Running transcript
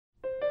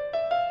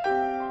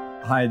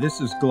Hi,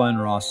 this is Glenn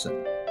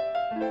Rawson.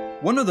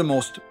 One of the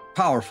most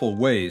powerful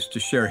ways to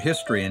share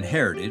history and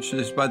heritage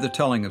is by the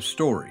telling of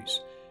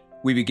stories.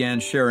 We began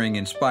sharing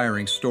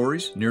inspiring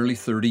stories nearly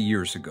 30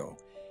 years ago.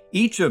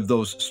 Each of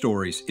those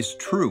stories is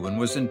true and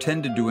was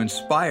intended to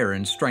inspire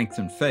and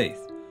strengthen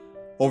faith.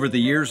 Over the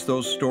years,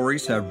 those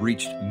stories have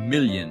reached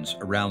millions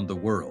around the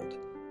world.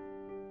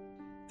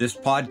 This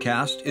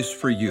podcast is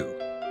for you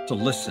to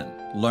listen,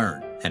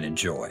 learn, and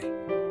enjoy.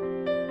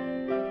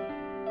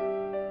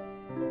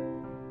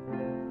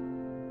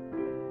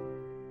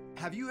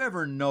 Have you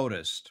ever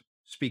noticed,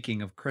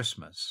 speaking of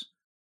Christmas,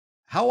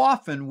 how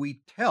often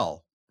we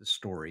tell the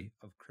story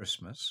of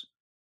Christmas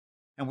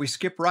and we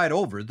skip right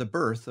over the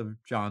birth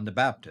of John the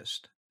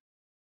Baptist?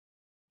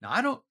 Now,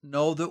 I don't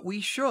know that we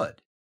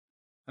should.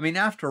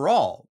 After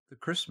all, the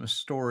Christmas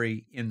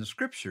story in the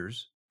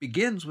scriptures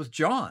begins with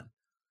John.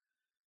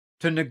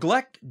 To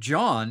neglect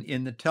John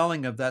in the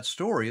telling of that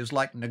story is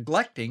like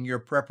neglecting your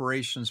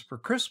preparations for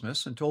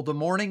Christmas until the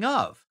morning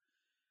of.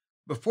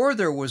 Before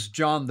there was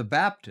John the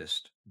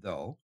Baptist,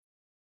 though,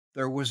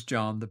 there was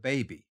John the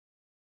baby.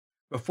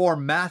 Before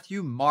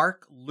Matthew,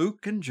 Mark,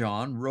 Luke, and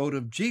John wrote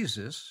of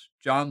Jesus,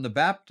 John the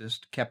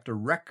Baptist kept a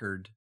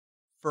record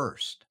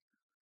first.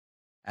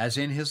 As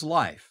in his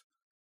life,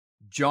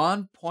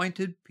 John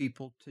pointed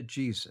people to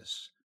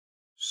Jesus.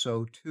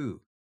 So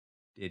too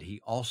did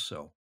he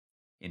also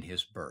in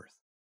his birth.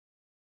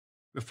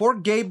 Before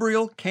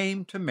Gabriel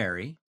came to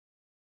Mary,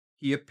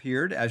 he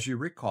appeared, as you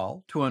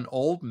recall, to an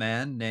old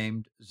man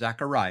named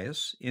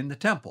Zacharias in the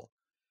temple.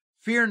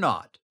 "Fear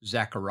not,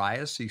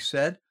 Zacharias," he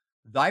said,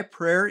 "thy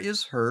prayer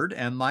is heard,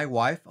 and thy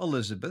wife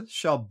Elizabeth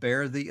shall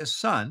bear thee a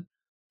son,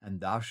 and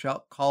thou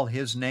shalt call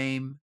his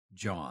name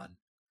John."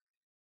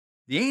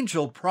 The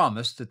angel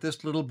promised that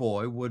this little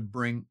boy would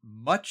bring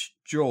much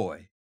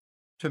joy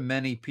to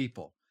many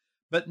people,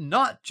 but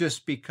not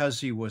just because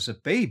he was a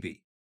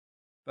baby,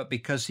 but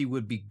because he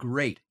would be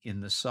great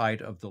in the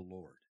sight of the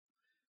Lord.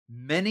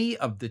 "Many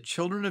of the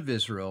children of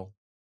Israel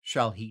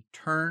shall he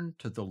turn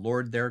to the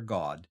Lord their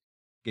God,"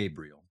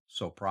 Gabriel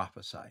so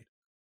prophesied.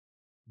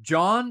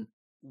 John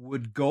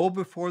would go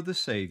before the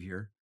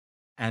Savior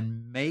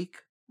and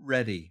make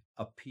ready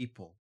a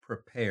people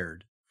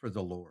prepared for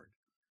the Lord.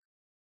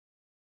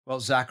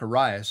 Well,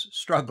 Zacharias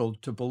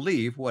struggled to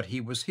believe what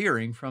he was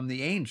hearing from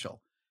the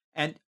angel,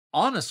 and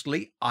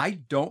honestly, I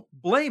don't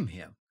blame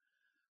him.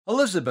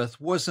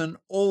 Elizabeth was an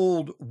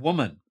old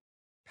woman,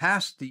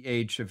 past the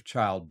age of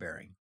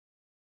childbearing.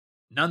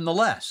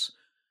 Nonetheless,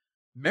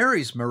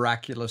 Mary's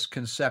miraculous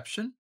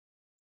conception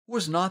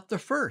was not the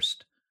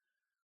first.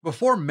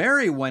 Before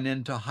Mary went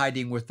into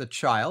hiding with the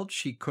child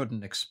she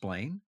couldn't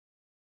explain,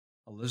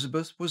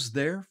 Elizabeth was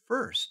there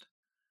first.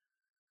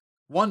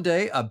 One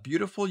day, a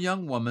beautiful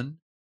young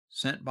woman,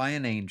 sent by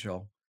an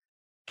angel,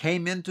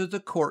 came into the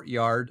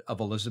courtyard of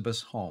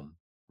Elizabeth's home.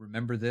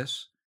 Remember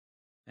this?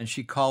 And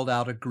she called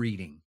out a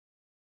greeting.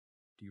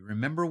 Do you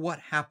remember what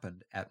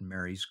happened at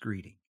Mary's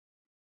greeting?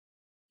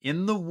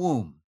 In the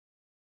womb,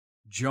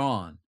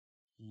 John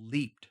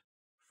leaped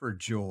for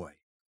joy,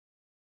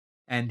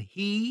 and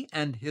he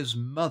and his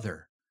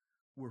mother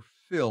were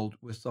filled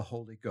with the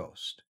Holy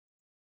Ghost.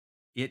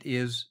 It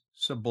is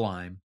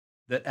sublime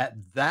that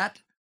at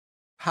that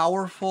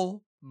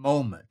powerful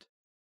moment,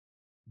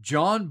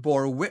 John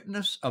bore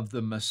witness of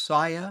the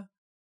Messiah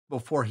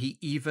before he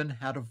even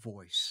had a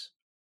voice.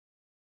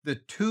 The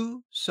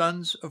two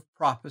sons of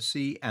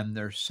prophecy and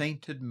their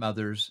sainted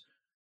mothers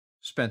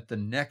spent the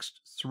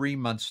next 3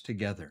 months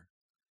together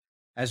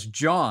as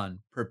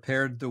John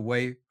prepared the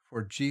way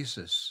for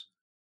Jesus.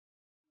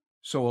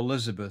 So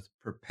Elizabeth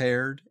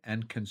prepared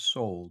and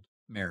consoled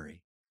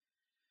Mary.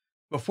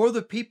 Before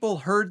the people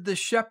heard the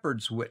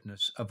shepherd's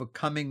witness of a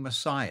coming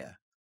Messiah,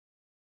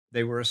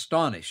 they were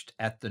astonished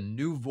at the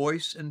new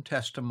voice and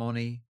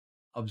testimony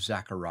of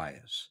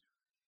Zacharias.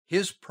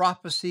 His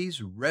prophecies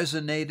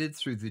resonated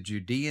through the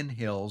Judean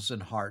hills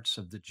and hearts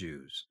of the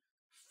Jews,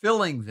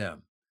 filling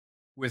them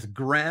with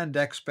grand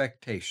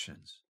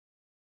expectations.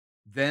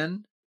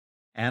 Then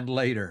and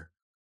later,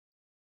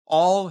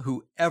 all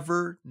who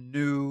ever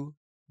knew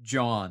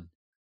John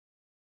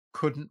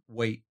couldn't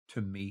wait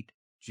to meet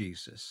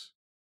Jesus.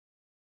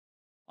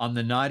 On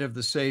the night of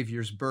the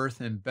Savior's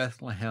birth in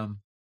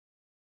Bethlehem,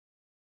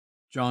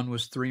 John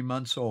was 3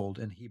 months old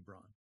in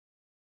Hebron.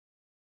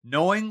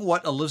 Knowing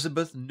what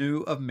Elizabeth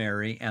knew of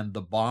Mary and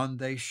the bond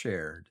they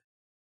shared,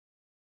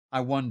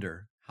 I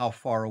wonder how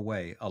far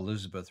away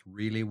Elizabeth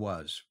really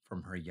was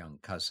from her young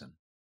cousin.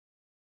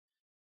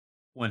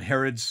 When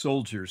Herod's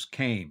soldiers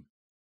came,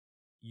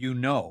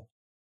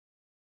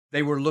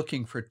 they were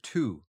looking for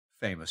 2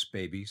 famous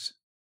babies,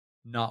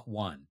 not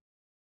one.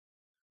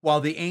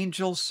 While the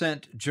angel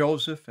sent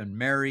Joseph and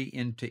Mary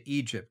into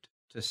Egypt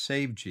to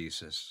save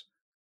Jesus,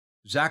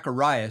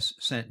 Zacharias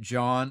sent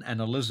John and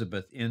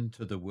Elizabeth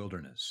into the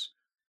wilderness.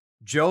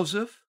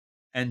 Joseph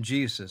and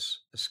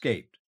Jesus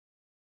escaped,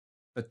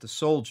 but the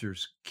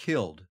soldiers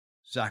killed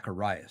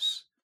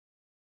Zacharias.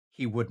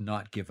 He would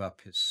not give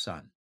up his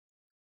son.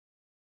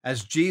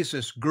 As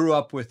Jesus grew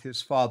up with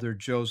his father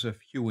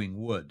Joseph hewing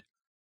wood,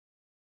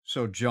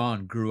 So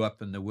John grew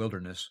up in the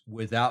wilderness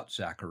without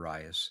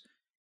Zacharias,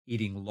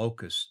 eating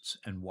locusts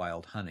and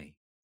wild honey.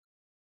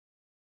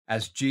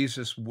 As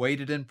Jesus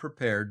waited and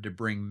prepared to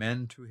bring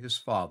men to his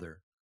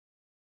Father,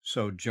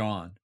 so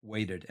John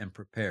waited and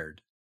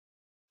prepared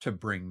to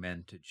bring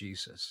men to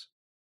Jesus.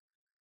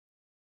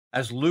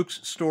 As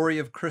Luke's story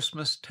of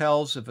Christmas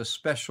tells of a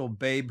special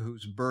babe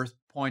whose birth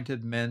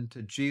pointed men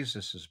to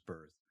Jesus'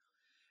 birth,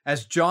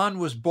 as John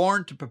was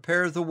born to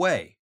prepare the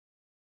way,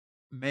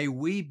 may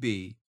we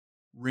be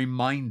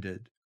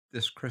reminded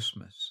this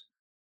Christmas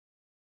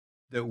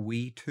that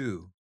we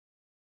too,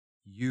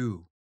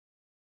 you,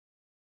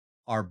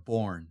 are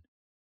born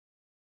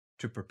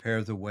to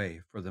prepare the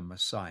way for the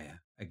Messiah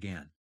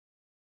again.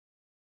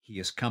 He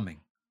is coming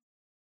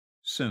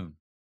soon.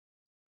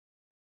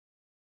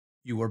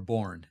 You were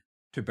born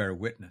to bear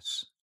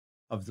witness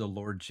of the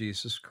Lord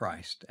Jesus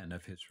Christ and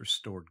of his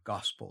restored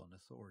gospel and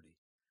authority.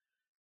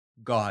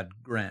 God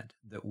grant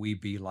that we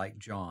be like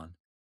John,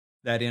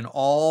 that in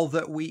all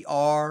that we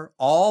are,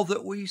 all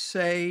that we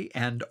say,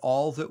 and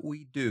all that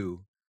we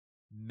do,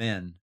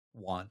 men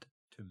want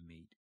to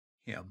meet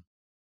him.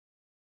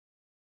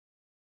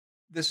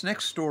 This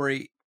next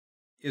story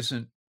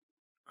isn't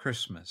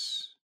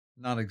Christmas,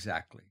 not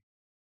exactly.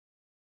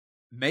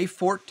 May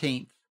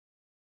 14th,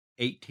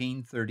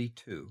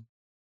 1832,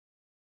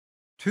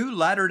 two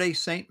Latter-day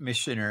Saint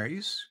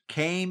missionaries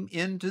came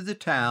into the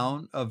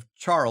town of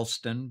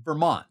Charleston,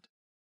 Vermont.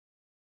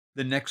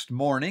 The next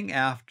morning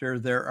after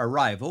their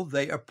arrival,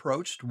 they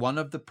approached one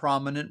of the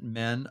prominent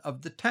men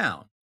of the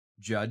town,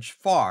 Judge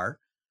Farr,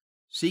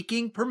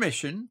 seeking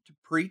permission to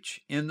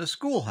preach in the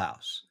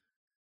schoolhouse.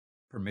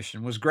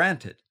 Permission was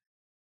granted,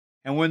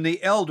 and when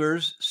the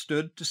elders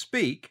stood to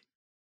speak,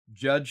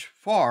 Judge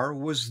Farr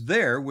was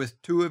there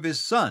with two of his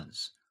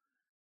sons.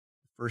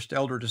 The first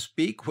elder to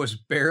speak was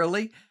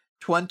barely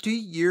 20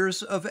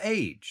 years of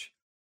age.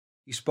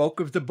 He spoke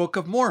of the Book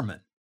of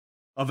Mormon,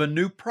 of a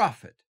new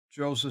prophet,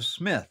 Joseph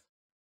Smith,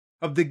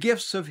 of the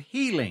gifts of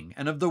healing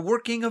and of the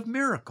working of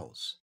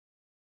miracles.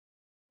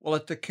 Well,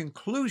 at the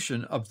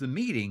conclusion of the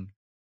meeting,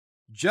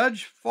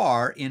 Judge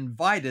Farr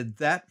invited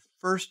that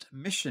first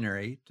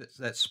missionary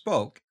that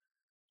spoke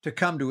to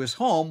come to his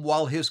home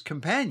while his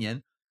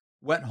companion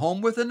went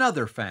home with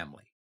another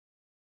family.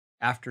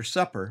 After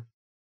supper,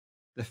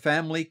 the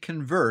family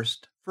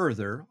conversed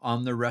further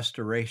on the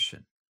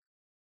restoration.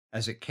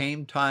 As it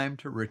came time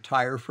to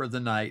retire for the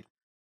night,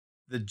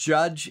 the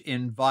judge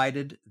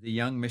invited the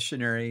young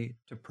missionary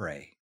to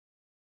pray.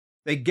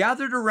 They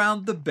gathered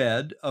around the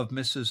bed of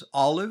Mrs.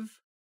 Olive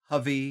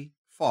Hovey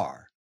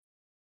Farr,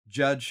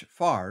 Judge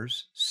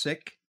Farr's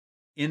sick,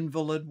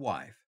 invalid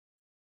wife.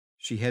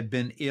 She had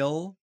been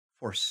ill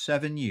for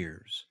 7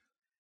 years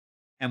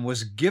and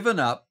was given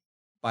up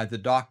by the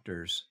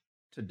doctors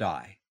to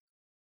die.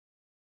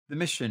 The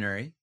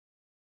missionary,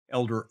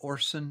 Elder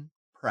Orson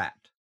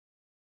Pratt,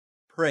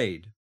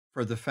 prayed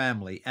for the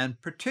family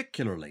and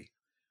particularly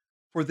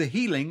for the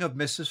healing of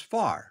Mrs.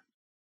 Farr.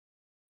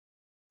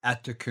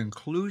 At the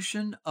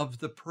conclusion of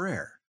the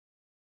prayer,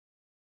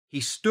 he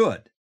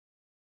stood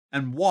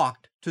and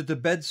walked to the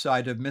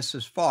bedside of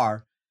Mrs.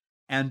 Farr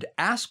and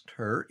asked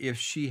her if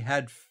she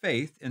had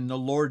faith in the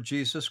Lord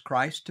Jesus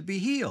Christ to be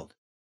healed.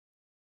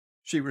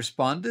 She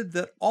responded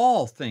that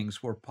all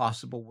things were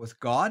possible with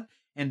God,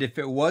 and if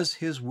it was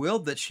his will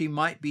that she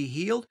might be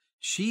healed,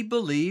 she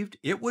believed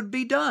it would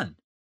be done.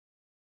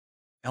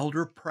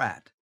 Elder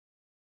Pratt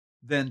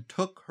then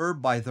took her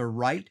by the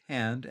right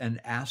hand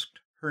and asked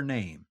her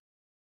name,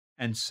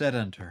 and said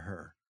unto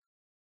her,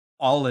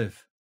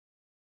 Olive,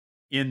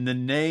 in the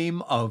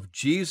name of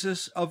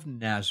Jesus of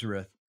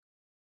Nazareth,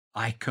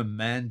 I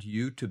command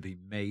you to be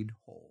made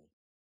whole.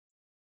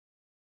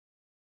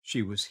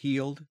 She was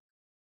healed,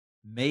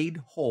 made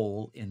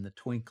whole in the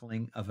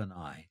twinkling of an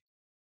eye.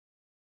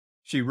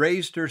 She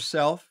raised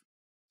herself,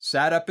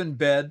 sat up in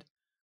bed,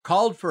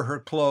 called for her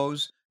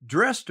clothes,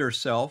 dressed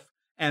herself,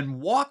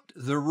 and walked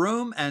the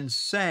room and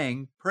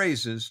sang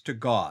praises to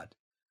God.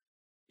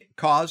 It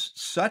caused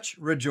such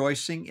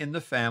rejoicing in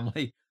the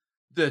family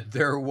that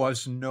there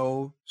was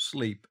no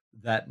sleep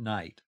that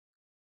night.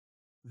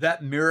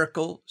 That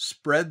miracle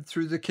spread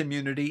through the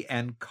community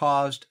and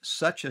caused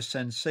such a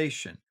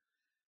sensation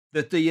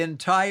that the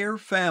entire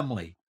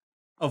family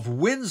of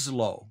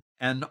Winslow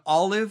and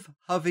Olive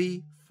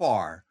Hovey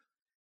Farr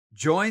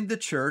joined the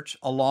church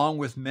along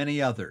with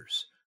many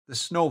others, the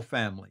Snow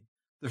family,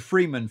 the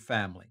Freeman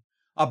family.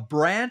 A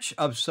branch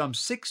of some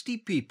 60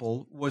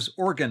 people was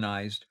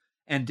organized,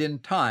 and in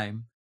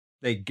time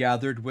they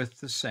gathered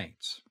with the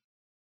saints.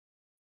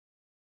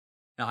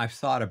 Now, I've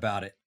thought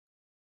about it.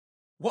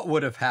 What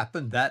would have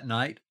happened that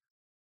night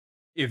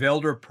if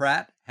Elder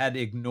Pratt had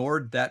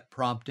ignored that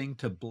prompting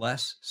to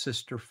bless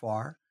Sister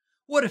Farr?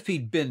 What if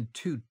he'd been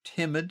too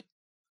timid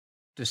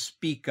to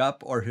speak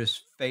up or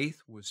his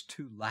faith was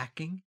too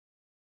lacking?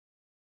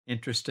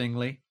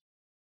 Interestingly,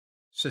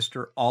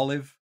 Sister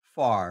Olive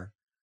Farr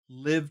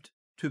lived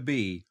to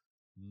be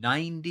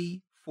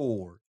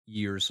 94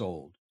 years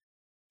old.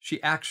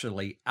 She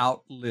actually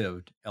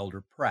outlived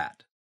Elder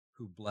Pratt,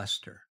 who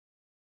blessed her.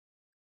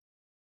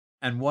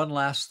 And one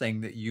last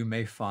thing that you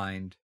may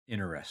find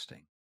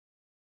interesting.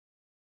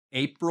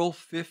 April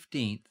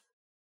 15th,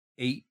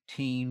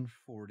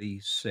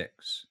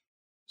 1846,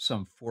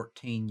 some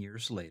 14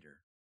 years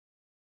later,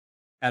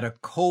 at a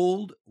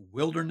cold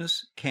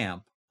wilderness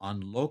camp on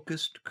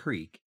Locust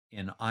Creek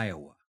in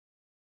Iowa,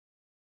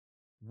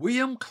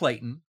 William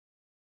Clayton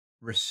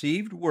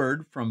received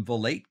word from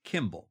Volate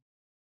Kimball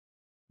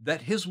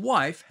that his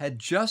wife had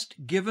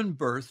just given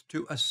birth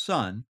to a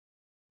son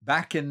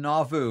back in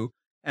Nauvoo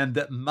and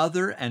that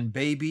mother and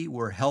baby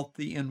were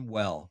healthy and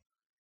well.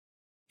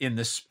 In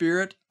the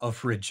spirit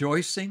of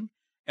rejoicing,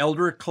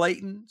 Elder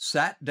Clayton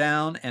sat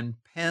down and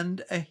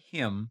penned a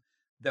hymn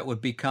that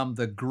would become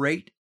the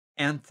great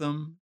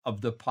anthem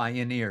of the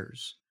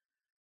pioneers.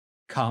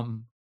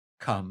 Come,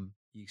 come,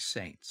 ye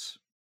saints.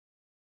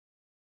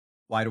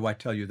 Why do I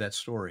tell you that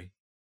story?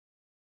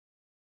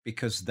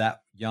 Because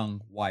that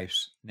young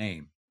wife's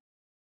name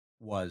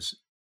was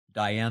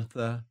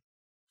Diantha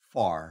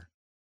Farr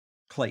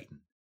Clayton,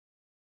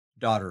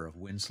 daughter of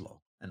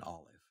Winslow and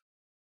Olive.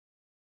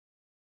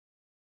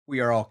 We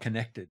are all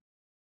connected.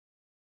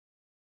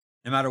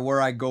 No matter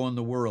where I go in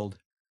the world,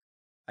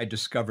 I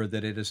discover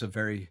that it is a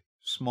very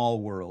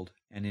small world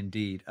and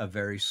indeed a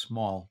very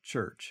small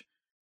church.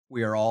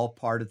 We are all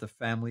part of the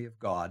family of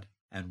God,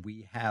 and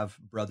we have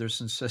brothers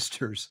and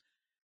sisters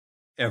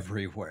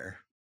everywhere.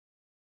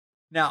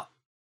 Now,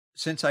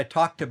 since I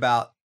talked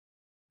about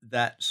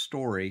that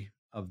story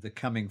of the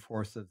coming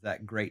forth of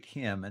that great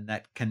hymn and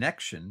that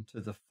connection to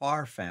the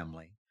Farr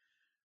family,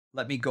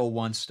 let me go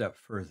one step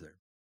further.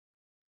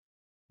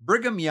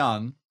 Brigham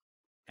Young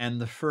and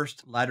the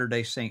first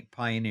Latter-day Saint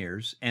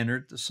pioneers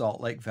entered the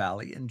Salt Lake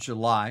Valley in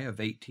July of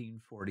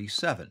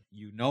 1847.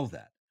 You know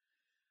that.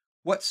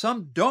 What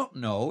some don't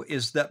know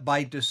is that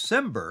by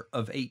December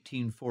of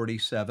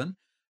 1847,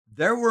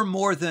 there were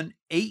more than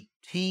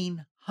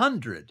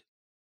 1,800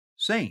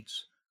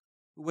 saints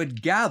who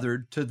had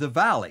gathered to the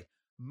valley,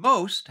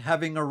 most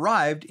having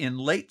arrived in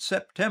late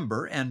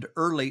September and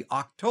early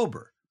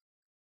October.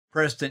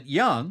 President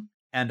Young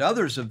and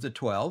others of the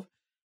 12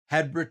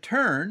 had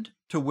returned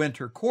to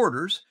winter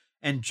quarters,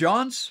 and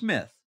John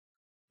Smith,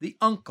 the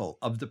uncle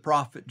of the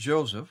prophet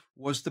Joseph,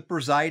 was the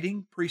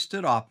presiding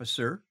priesthood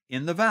officer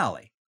in the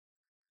valley.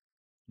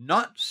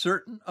 Not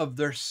certain of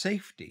their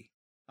safety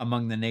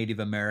among the Native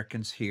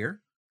Americans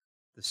here,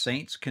 the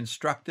saints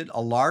constructed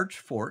a large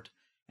fort,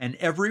 and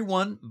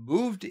everyone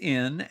moved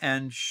in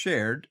and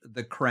shared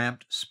the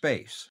cramped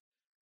space.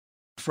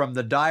 From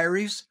the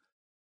diaries,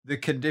 the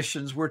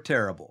conditions were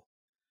terrible.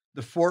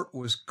 The fort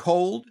was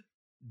cold,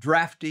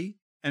 drafty,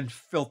 and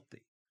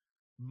filthy.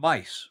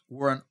 Mice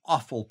were an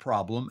awful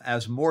problem,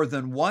 as more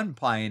than one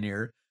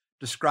pioneer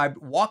described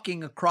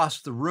walking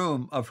across the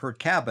room of her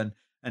cabin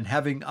and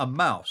having a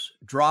mouse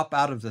drop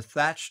out of the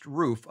thatched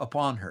roof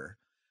upon her.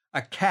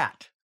 A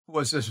cat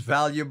was as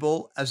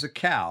valuable as a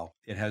cow,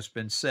 it has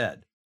been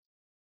said.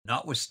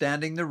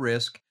 Notwithstanding the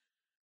risk,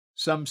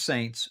 some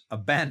saints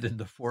abandoned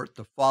the fort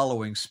the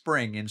following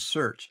spring in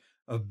search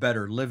of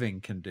better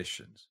living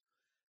conditions.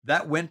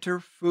 That winter,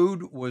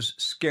 food was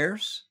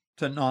scarce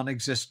to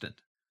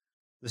non-existent.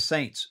 The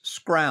saints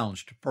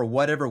scrounged for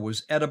whatever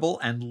was edible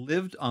and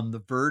lived on the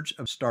verge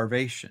of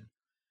starvation.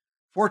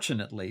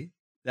 Fortunately,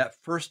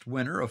 that first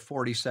winter of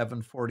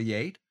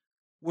 47-48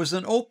 was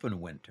an open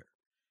winter,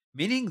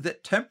 meaning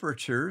that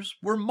temperatures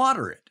were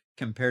moderate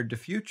compared to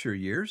future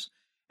years,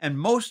 and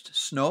most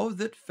snow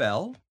that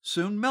fell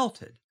soon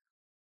melted.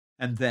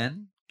 And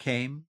then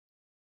came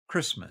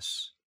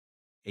Christmas,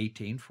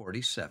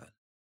 1847.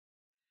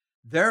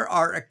 There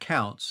are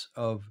accounts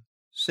of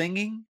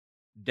singing,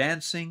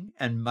 dancing,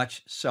 and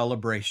much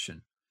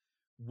celebration.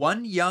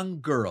 One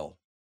young girl,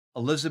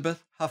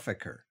 Elizabeth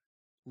Huffaker,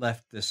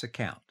 left this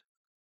account.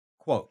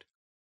 Quote,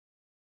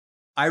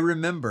 I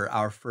remember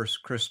our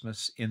first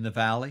Christmas in the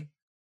valley.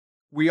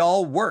 We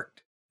all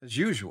worked as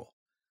usual.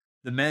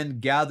 The men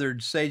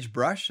gathered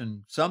sagebrush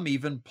and some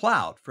even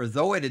plowed, for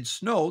though it had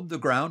snowed, the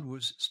ground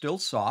was still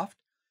soft,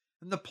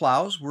 and the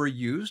plows were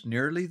used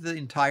nearly the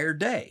entire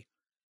day.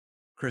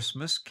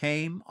 Christmas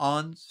came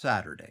on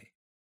Saturday.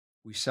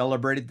 We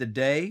celebrated the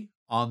day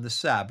on the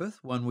Sabbath,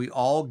 when we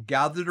all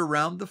gathered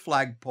around the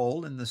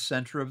flagpole in the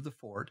center of the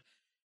fort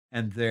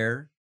and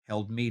there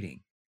held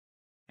meeting.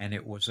 And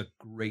it was a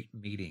great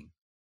meeting.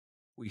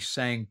 We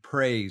sang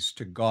praise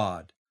to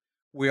God.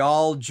 We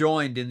all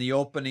joined in the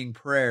opening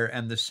prayer,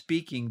 and the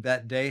speaking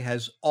that day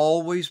has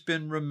always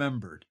been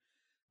remembered.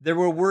 There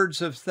were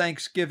words of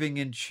thanksgiving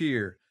and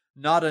cheer.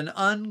 Not an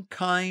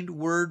unkind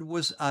word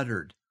was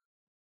uttered.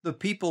 The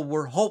people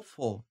were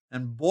hopeful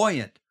and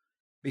buoyant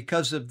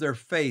because of their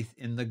faith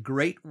in the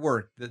great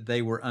work that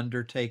they were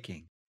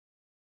undertaking.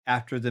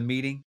 After the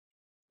meeting,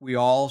 we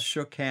all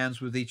shook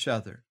hands with each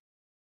other.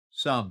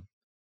 Some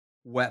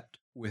wept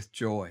with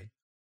joy.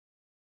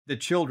 The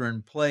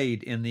children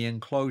played in the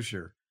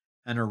enclosure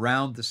and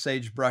around the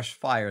sagebrush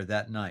fire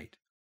that night.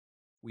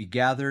 We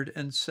gathered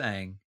and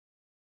sang,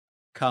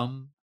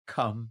 Come,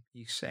 come,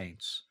 ye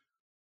saints.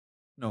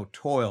 No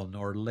toil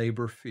nor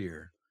labor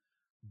fear,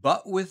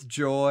 but with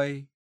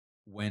joy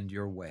wend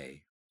your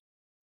way.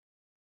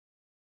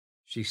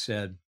 She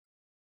said,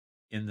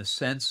 in the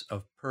sense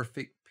of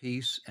perfect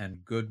peace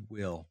and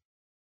goodwill,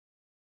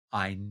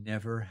 I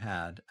never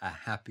had a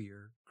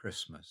happier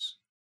Christmas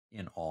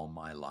in all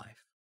my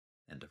life.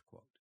 End of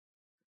quote.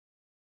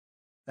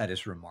 That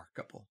is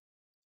remarkable.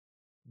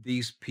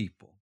 These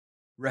people,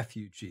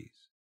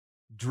 refugees,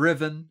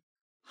 driven,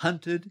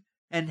 hunted,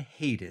 and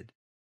hated,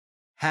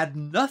 had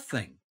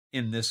nothing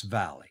in this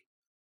valley.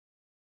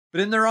 But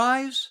in their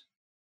eyes,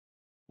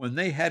 when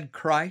they had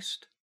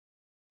Christ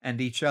and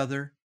each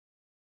other,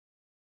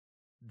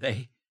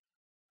 they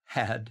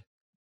had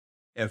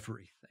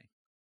everything.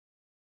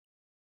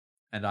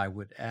 And I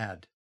would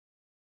add,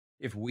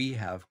 if we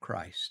have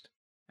Christ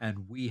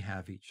and we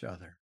have each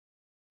other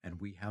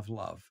and we have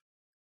love,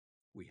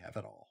 we have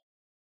it all.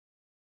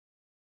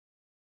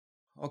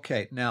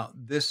 Okay, now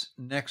this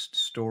next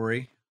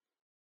story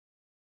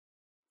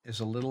is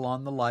a little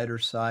on the lighter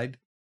side,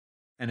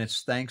 and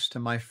it's thanks to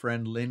my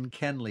friend Lynn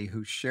Kenley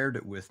who shared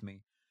it with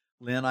me.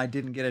 Lynn, I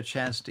didn't get a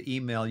chance to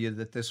email you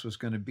that this was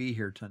going to be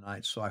here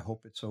tonight, so I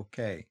hope it's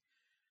okay.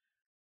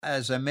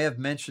 As I may have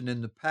mentioned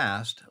in the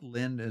past,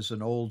 Lynn is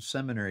an old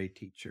seminary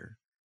teacher,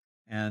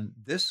 and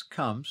this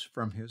comes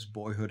from his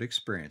boyhood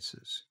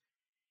experiences.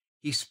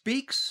 He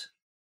speaks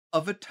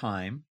of a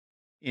time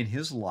in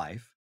his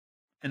life,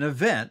 an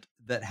event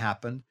that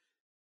happened.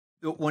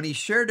 When he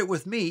shared it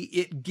with me,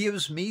 it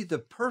gives me the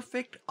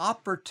perfect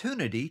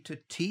opportunity to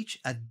teach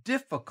a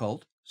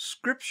difficult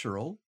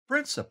scriptural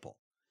principle.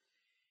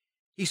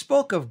 He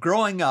spoke of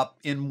growing up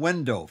in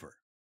Wendover.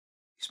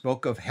 He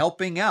spoke of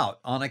helping out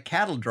on a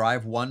cattle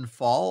drive one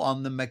fall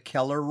on the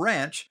McKellar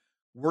Ranch,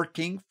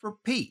 working for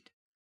Pete.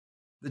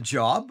 The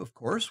job, of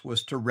course,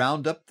 was to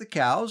round up the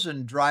cows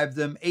and drive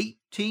them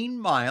 18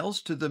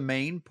 miles to the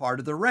main part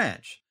of the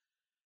ranch.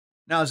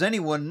 Now, as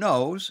anyone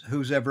knows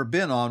who's ever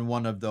been on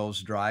one of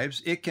those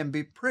drives, it can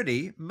be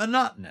pretty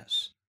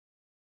monotonous.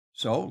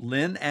 So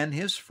Lynn and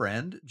his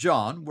friend,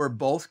 John, were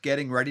both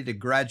getting ready to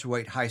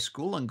graduate high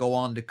school and go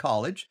on to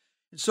college,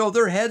 and so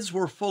their heads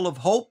were full of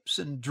hopes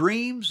and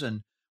dreams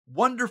and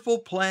wonderful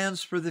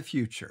plans for the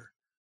future.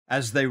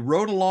 As they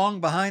rode along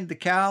behind the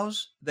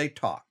cows, they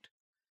talked.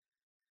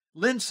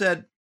 Lynn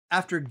said,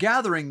 after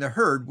gathering the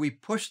herd, we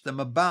pushed them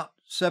about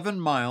 7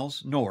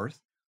 miles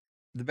north,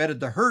 bedded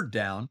the herd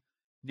down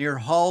near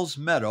Hall's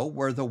Meadow,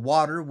 where the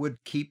water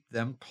would keep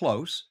them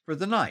close for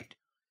the night.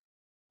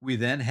 We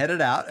then headed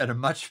out at a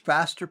much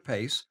faster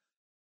pace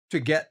to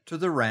get to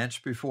the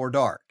ranch before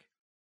dark.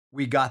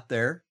 We got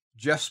there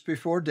just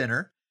before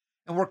dinner,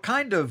 and we're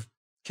kind of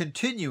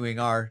continuing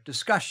our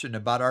discussion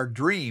about our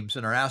dreams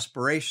and our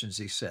aspirations,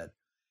 he said.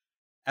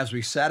 As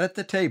we sat at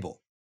the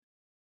table,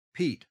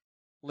 Pete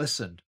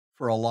listened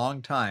for a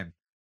long time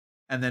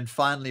and then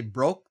finally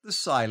broke the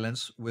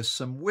silence with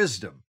some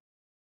wisdom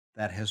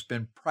that has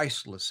been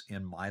priceless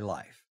in my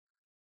life.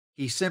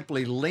 He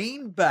simply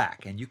leaned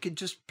back, and you can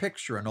just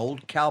picture an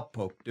old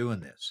cowpoke doing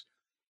this.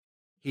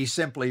 He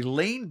simply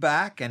leaned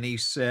back and he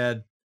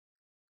said,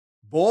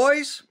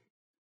 "Boys,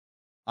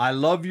 I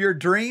love your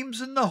dreams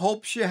and the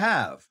hopes you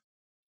have.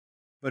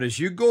 But as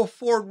you go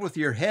forward with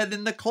your head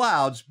in the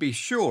clouds, be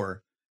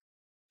sure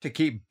to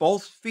keep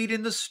both feet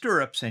in the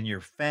stirrups and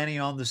your fanny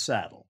on the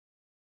saddle."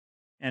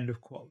 End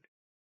of quote.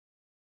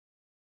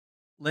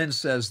 Lynn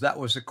says that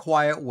was a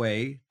quiet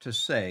way to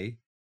say,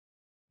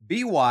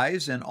 be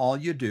wise in all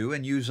you do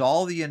and use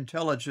all the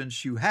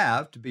intelligence you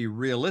have to be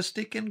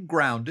realistic and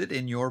grounded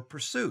in your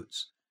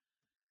pursuits.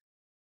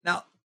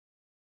 Now,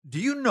 do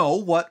you know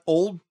what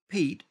old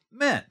Pete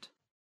meant?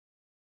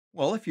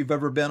 Well, if you've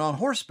ever been on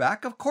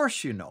horseback, of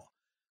course you know.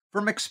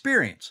 From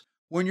experience,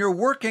 when you're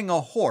working a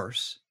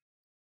horse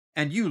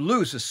and you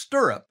lose a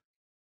stirrup,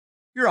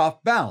 you're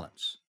off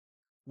balance.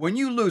 When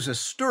you lose a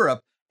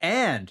stirrup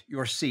and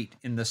your seat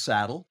in the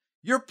saddle,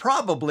 you're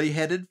probably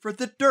headed for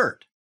the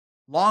dirt.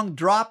 Long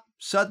drop,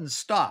 sudden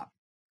stop.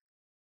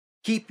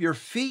 Keep your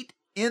feet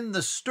in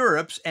the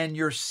stirrups and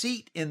your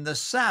seat in the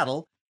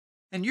saddle,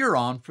 and you're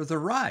on for the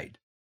ride.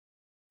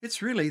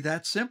 It's really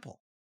that simple.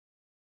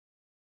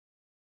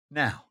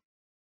 Now,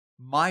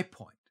 my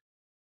point.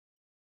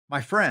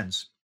 My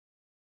friends,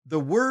 the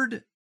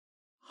word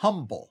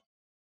humble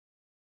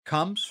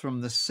comes from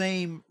the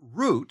same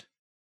root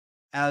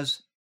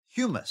as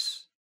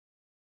humus.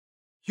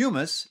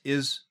 Humus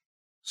is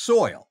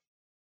soil,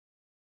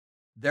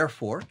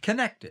 therefore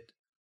connected.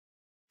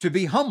 To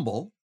be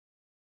humble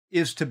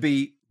is to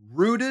be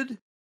rooted,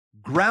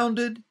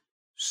 grounded,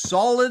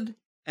 solid,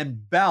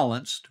 and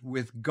balanced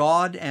with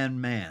God and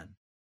man.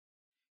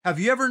 Have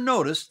you ever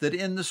noticed that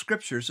in the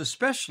scriptures,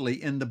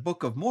 especially in the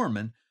Book of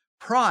Mormon,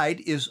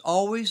 pride is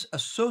always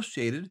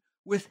associated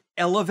with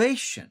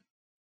elevation?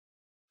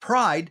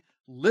 Pride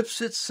lifts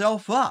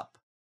itself up,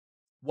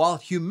 while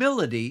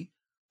humility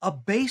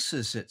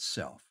abases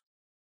itself.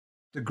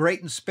 The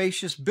great and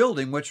spacious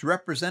building which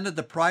represented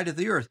the pride of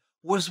the earth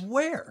was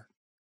where?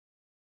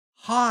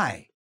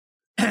 High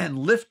and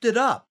lifted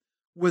up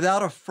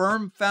without a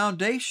firm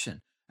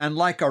foundation, and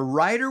like a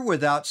rider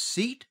without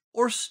seat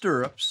or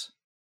stirrups,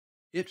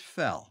 it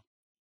fell.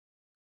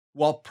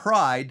 While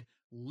pride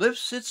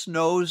lifts its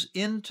nose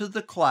into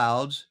the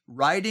clouds,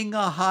 riding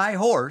a high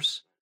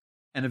horse,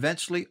 and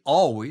eventually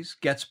always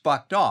gets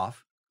bucked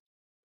off,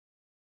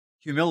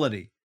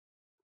 humility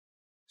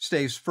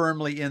stays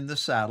firmly in the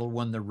saddle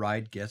when the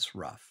ride gets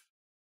rough.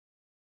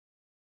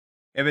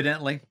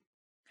 Evidently,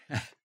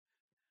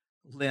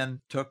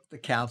 Lynn took the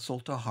counsel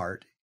to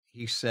heart.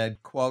 He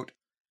said, quote,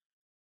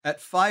 "At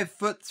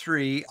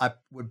 5'3", I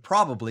would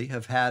probably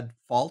have had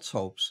false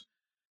hopes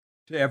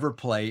to ever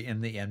play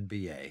in the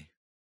NBA."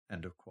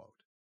 End of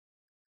quote.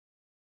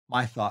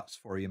 My thoughts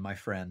for you, my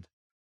friend.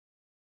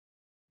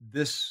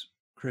 This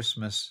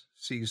Christmas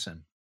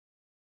season,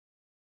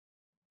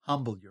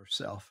 humble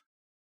yourself.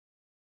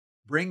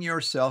 Bring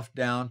yourself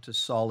down to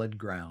solid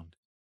ground.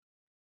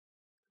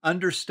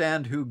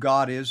 Understand who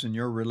God is and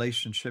your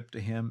relationship to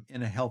Him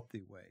in a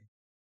healthy way.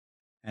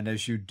 And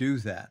as you do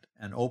that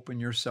and open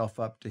yourself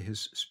up to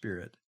His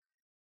Spirit,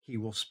 He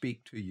will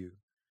speak to you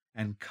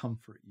and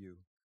comfort you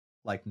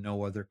like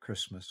no other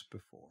Christmas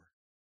before.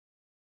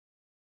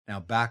 Now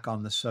back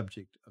on the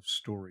subject of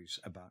stories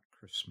about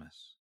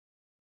Christmas.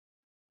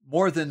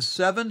 More than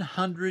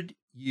 700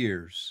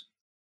 years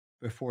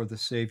before the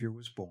Savior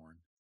was born,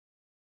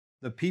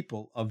 the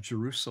people of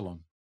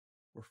Jerusalem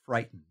were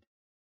frightened.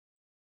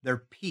 Their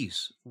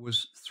peace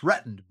was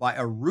threatened by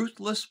a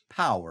ruthless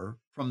power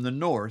from the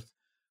north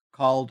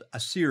called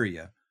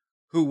Assyria,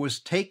 who was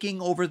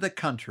taking over the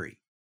country.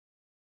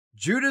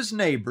 Judah's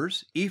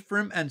neighbors,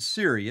 Ephraim and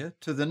Syria,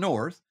 to the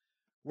north,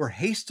 were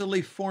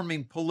hastily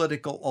forming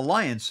political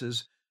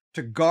alliances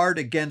to guard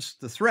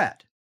against the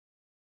threat.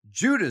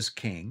 Judah's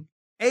king,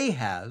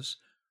 Ahaz,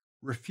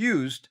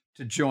 refused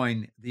to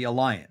join the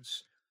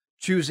alliance,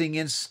 choosing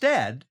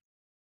instead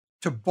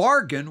to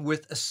bargain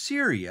with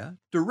Assyria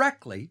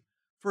directly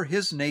for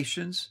his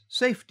nation's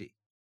safety.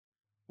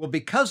 Well,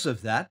 because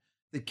of that,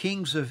 the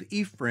kings of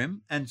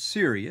Ephraim and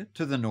Syria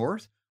to the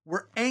north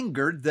were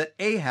angered that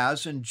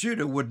Ahaz and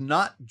Judah would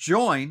not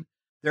join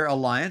their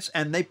alliance,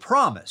 and they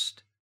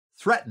promised,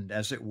 threatened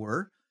as it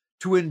were,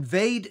 to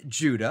invade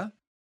Judah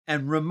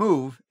and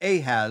remove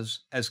Ahaz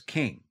as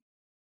king.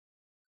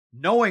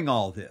 Knowing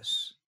all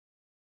this,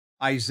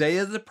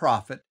 Isaiah the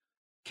prophet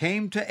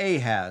came to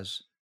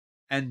Ahaz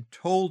and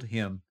told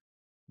him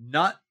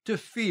not to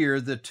fear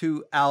the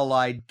two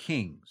allied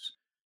kings.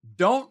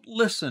 Don't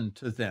listen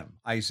to them,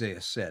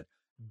 Isaiah said.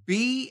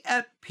 Be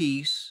at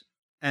peace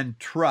and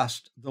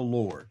trust the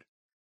Lord.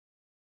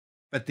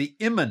 But the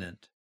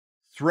imminent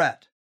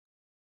threat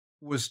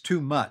was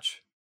too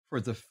much for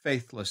the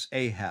faithless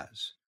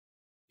Ahaz.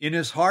 In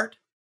his heart,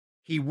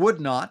 he would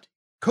not,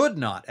 could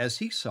not, as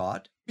he saw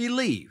it,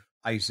 believe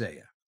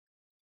Isaiah.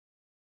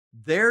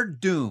 Their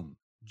doom,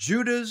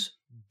 Judah's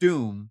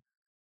doom,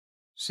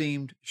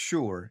 seemed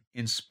sure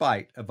in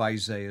spite of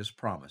Isaiah's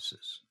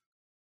promises.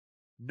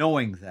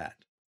 Knowing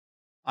that,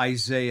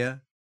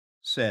 Isaiah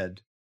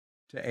said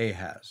to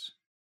Ahaz,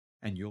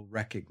 and you'll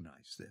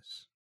recognize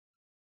this,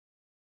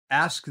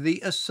 "Ask thee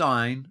a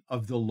sign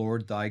of the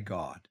Lord thy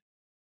God.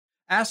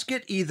 Ask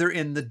it either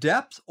in the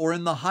depth or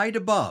in the height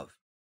above."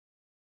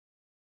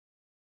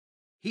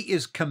 He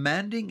is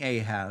commanding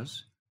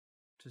Ahaz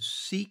to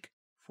seek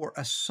for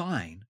a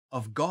sign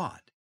of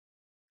God.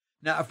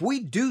 Now, if we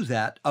do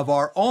that of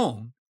our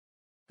own,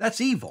 that's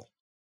evil.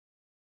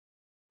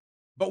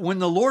 But when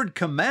the Lord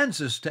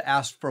commands us to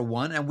ask for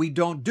one and we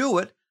don't do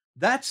it,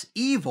 that's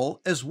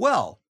evil as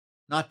well,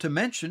 not to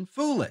mention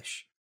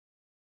foolish.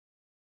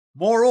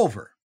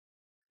 Moreover,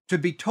 to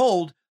be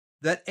told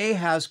that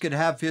Ahaz could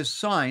have his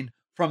sign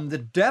from the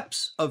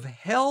depths of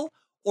hell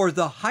or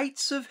the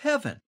heights of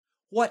heaven,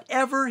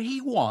 whatever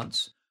he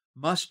wants,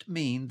 must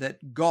mean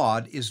that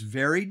God is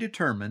very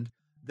determined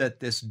that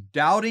this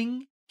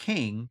doubting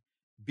king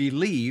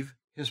believe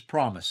his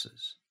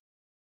promises.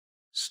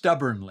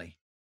 Stubbornly,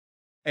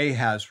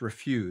 Ahaz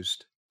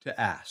refused to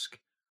ask.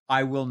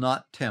 "I will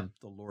not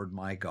tempt the Lord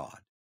my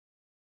God."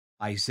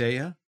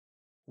 Isaiah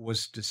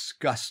was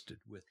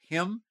disgusted with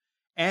him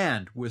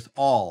and with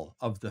all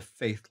of the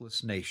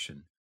faithless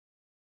nation,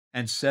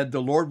 and said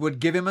the Lord would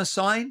give him a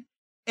sign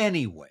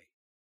anyway.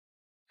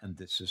 And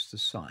this is the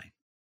sign.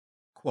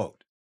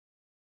 Quote,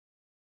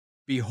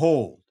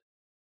 "Behold,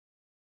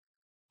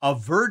 a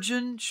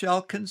virgin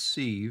shall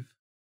conceive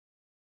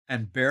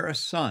and bear a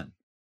son,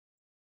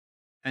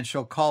 and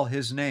shall call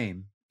his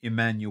name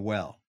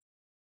Emmanuel,"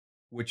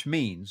 which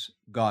means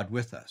God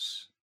with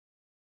us.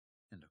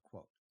 End of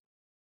quote.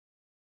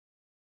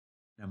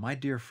 Now, my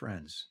dear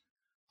friends,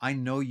 I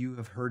know you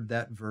have heard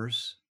that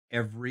verse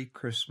every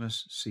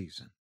Christmas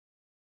season.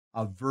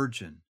 A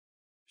virgin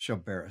shall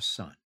bear a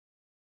son.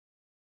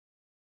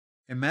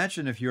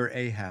 Imagine if you're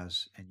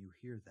Ahaz and you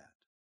hear that.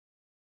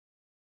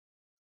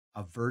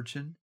 A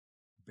virgin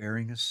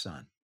bearing a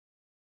son.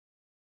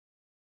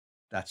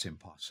 That's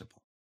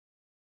impossible.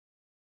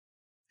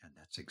 And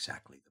that's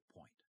exactly the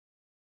point.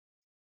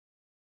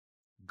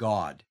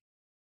 God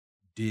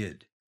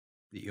did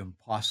the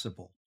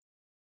impossible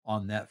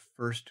on that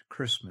first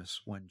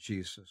Christmas when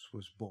Jesus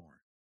was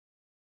born.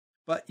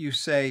 But you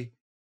say,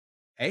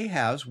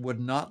 Ahaz would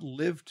not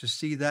live to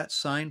see that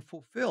sign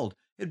fulfilled.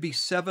 It'd be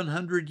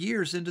 700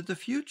 years into the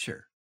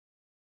future.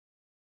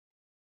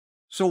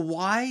 So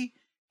why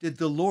did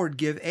the Lord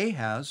give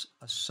Ahaz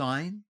a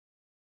sign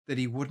that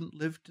he wouldn't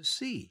live to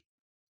see?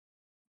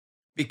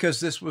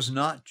 Because this was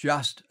not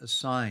just a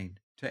sign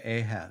to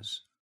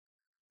Ahaz,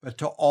 but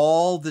to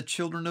all the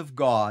children of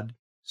God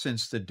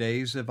since the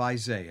days of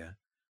Isaiah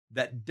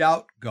that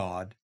doubt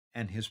God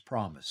and his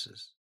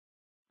promises.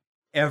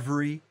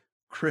 Every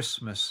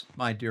Christmas,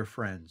 my dear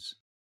friends,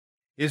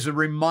 is a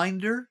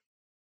reminder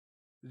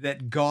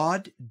that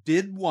God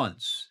did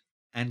once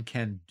and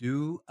can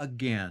do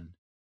again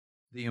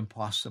the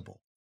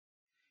impossible.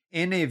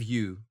 Any of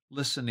you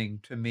listening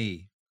to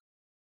me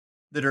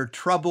that are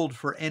troubled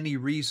for any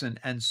reason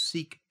and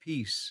seek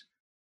peace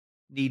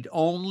need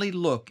only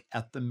look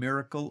at the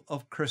miracle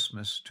of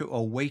Christmas to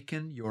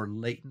awaken your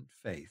latent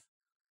faith.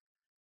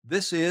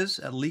 This is,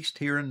 at least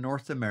here in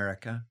North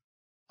America,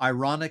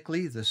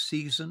 ironically the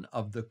season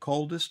of the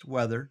coldest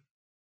weather,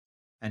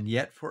 and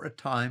yet for a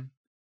time,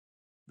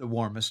 the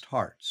warmest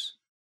hearts.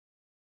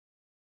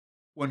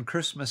 When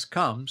Christmas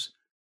comes,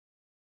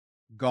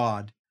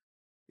 God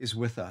is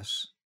with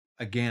us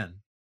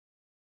again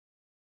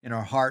in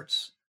our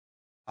hearts,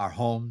 our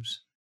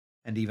homes,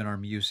 and even our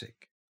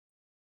music.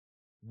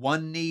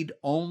 One need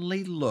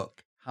only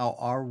look how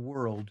our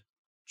world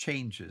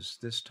changes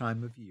this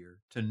time of year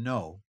to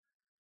know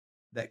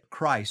that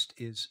Christ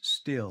is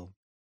still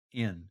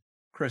in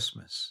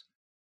Christmas.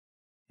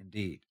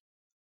 Indeed,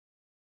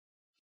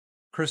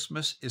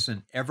 Christmas is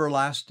an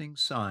everlasting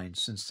sign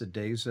since the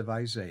days of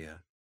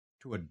Isaiah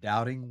to a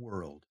doubting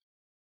world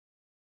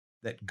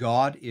that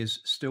God is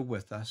still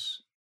with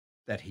us,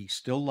 that he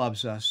still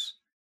loves us,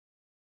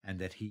 and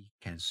that he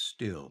can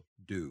still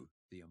do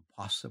the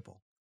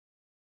impossible.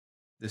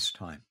 This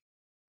time,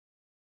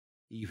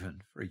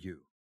 even for you,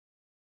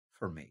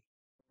 for me.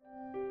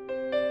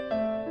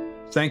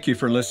 Thank you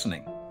for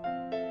listening.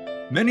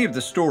 Many of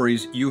the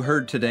stories you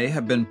heard today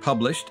have been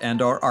published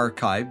and are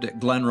archived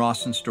at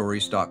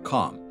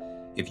glenrossenstories.com.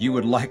 If you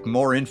would like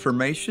more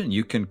information,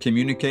 you can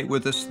communicate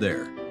with us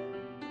there.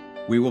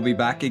 We will be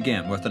back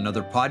again with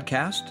another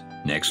podcast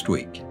next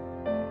week.